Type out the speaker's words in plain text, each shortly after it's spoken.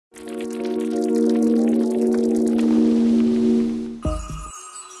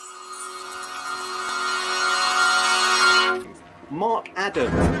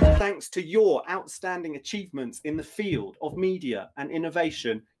Adam, thanks to your outstanding achievements in the field of media and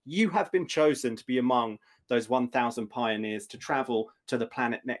innovation, you have been chosen to be among those 1,000 pioneers to travel to the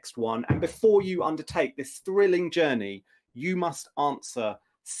planet next one. And before you undertake this thrilling journey, you must answer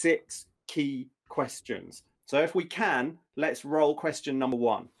 6 key questions. So if we can, let's roll question number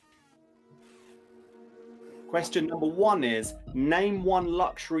 1. Question number 1 is, name one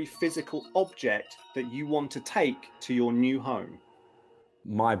luxury physical object that you want to take to your new home.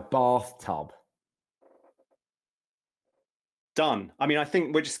 My bathtub. Done. I mean, I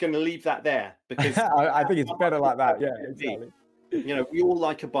think we're just going to leave that there because I think it's better like that. Yeah, exactly. You know, we all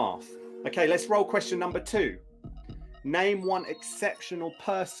like a bath. Okay, let's roll question number 2. Name one exceptional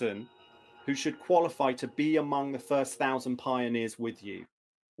person who should qualify to be among the first 1,000 pioneers with you.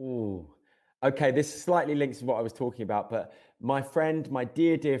 Ooh. Okay, this slightly links to what I was talking about, but my friend, my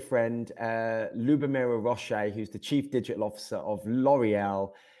dear friend, Lubomira Roche, who's the Chief Digital Officer of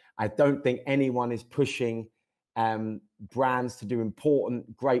L'Oreal, I don't think anyone is pushing brands to do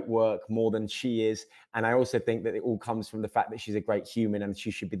important, great work more than she is. And I also think that it all comes from the fact that she's a great human and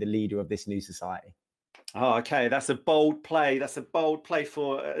she should be the leader of this new society. Oh, okay. That's a bold play. That's a bold play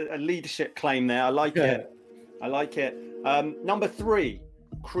for a leadership claim there. I like it. I like it. Number 3.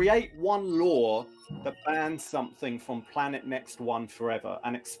 Create one law that bans something from Planet Next One forever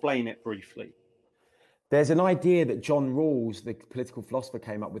and explain it briefly. There's an idea that John Rawls, the political philosopher,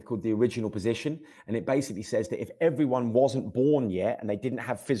 came up with called the original position. And it basically says that if everyone wasn't born yet and they didn't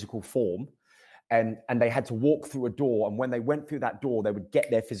have physical form and they had to walk through a door, and when they went through that door, they would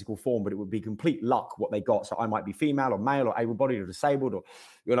get their physical form, but it would be complete luck what they got. So I might be female or male or able-bodied or disabled or,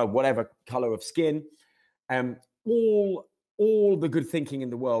 you know, whatever color of skin. All the good thinking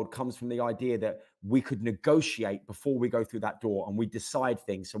in the world comes from the idea that we could negotiate before we go through that door and we decide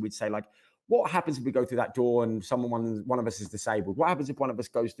things. So we'd say, like, what happens if we go through that door and one of us is disabled? What happens if one of us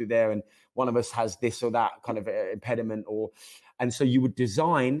goes through there and one of us has this or that kind of impediment? And so you would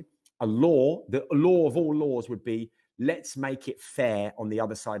design a law. The law of all laws would be, let's make it fair on the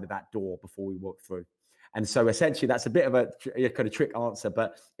other side of that door before we walk through. And so essentially that's a bit of a kind of trick answer,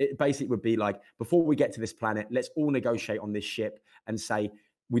 but it basically would be like, before we get to this planet, let's all negotiate on this ship and say,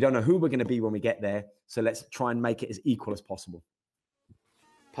 we don't know who we're going to be when we get there. So let's try and make it as equal as possible.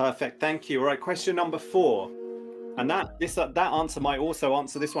 Perfect. Thank you. All right. Question number 4. And that answer might also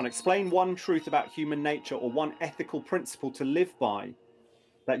answer this one. Explain one truth about human nature or one ethical principle to live by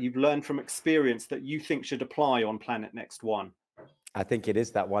that you've learned from experience that you think should apply on Planet Next One. I think it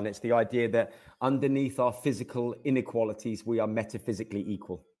is that one. It's the idea that underneath our physical inequalities, we are metaphysically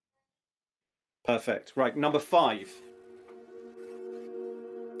equal. Perfect. Right. Number 5.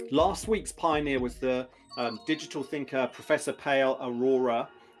 Last week's pioneer was the digital thinker, Professor Pale Aurora.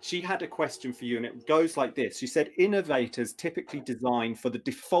 She had a question for you, and it goes like this. She said, innovators typically design for the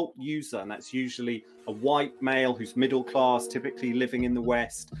default user, and that's usually a white male who's middle class, typically living in the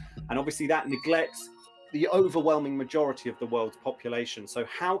West. And obviously that neglects the overwhelming majority of the world's population. So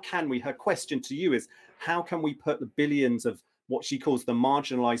how can we, her question to you is, how can we put the billions of what she calls the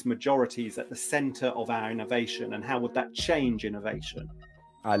marginalized majorities at the center of our innovation? And how would that change innovation?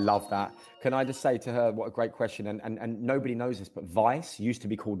 I love that. Can I just say to her, what a great question. And nobody knows this, but Vice used to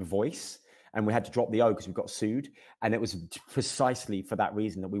be called Voice. And we had to drop the O because we got sued. And it was precisely for that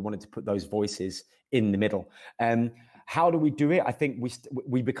reason that we wanted to put those voices in the middle. How do we do it? I think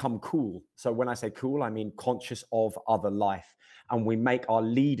we become cool. So when I say cool, I mean conscious of other life. And we make our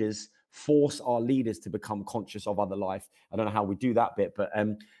leaders, force our leaders to become conscious of other life. I don't know how we do that bit, but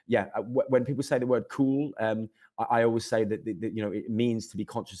when people say the word cool, I always say that you know, it means to be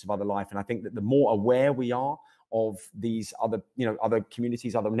conscious of other life. And I think that the more aware we are of these other, you know, other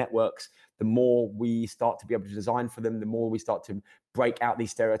communities, other networks, the more we start to be able to design for them, the more we start to break out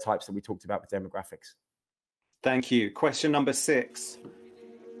these stereotypes that we talked about with demographics. Thank you. Question number 6.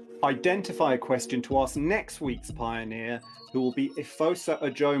 Identify a question to ask next week's pioneer, who will be Ifosa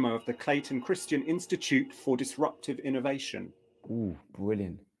Ojomo of the Clayton Christian Institute for Disruptive Innovation. Ooh,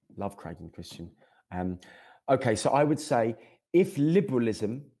 brilliant. Love Clayton Christian. Okay, so I would say if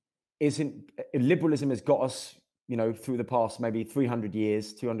liberalism has got us, you know, through the past maybe 300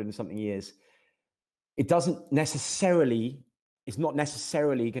 years, 200 and something years, it's not necessarily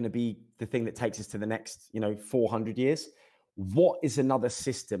going to be the thing that takes us to the next, you know, 400 years. What is another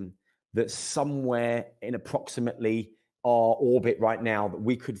system that's somewhere in approximately our orbit right now that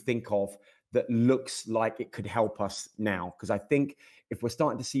we could think of that looks like it could help us now? Because I think if we're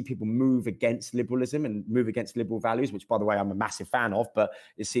starting to see people move against liberalism and move against liberal values, which by the way, I'm a massive fan of, but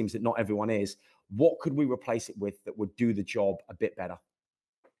it seems that not everyone is, what could we replace it with that would do the job a bit better?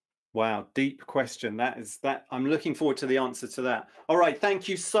 Wow, deep question. That I'm looking forward to the answer to that. All right, thank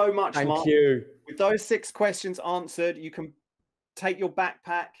you so much, Thank Mark. you. With those 6 questions answered, you can take your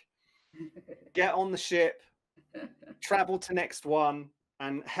backpack, get on the ship, travel to next one,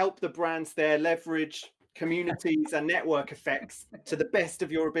 and help the brands there leverage communities and network effects to the best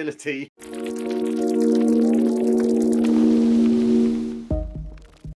of your ability.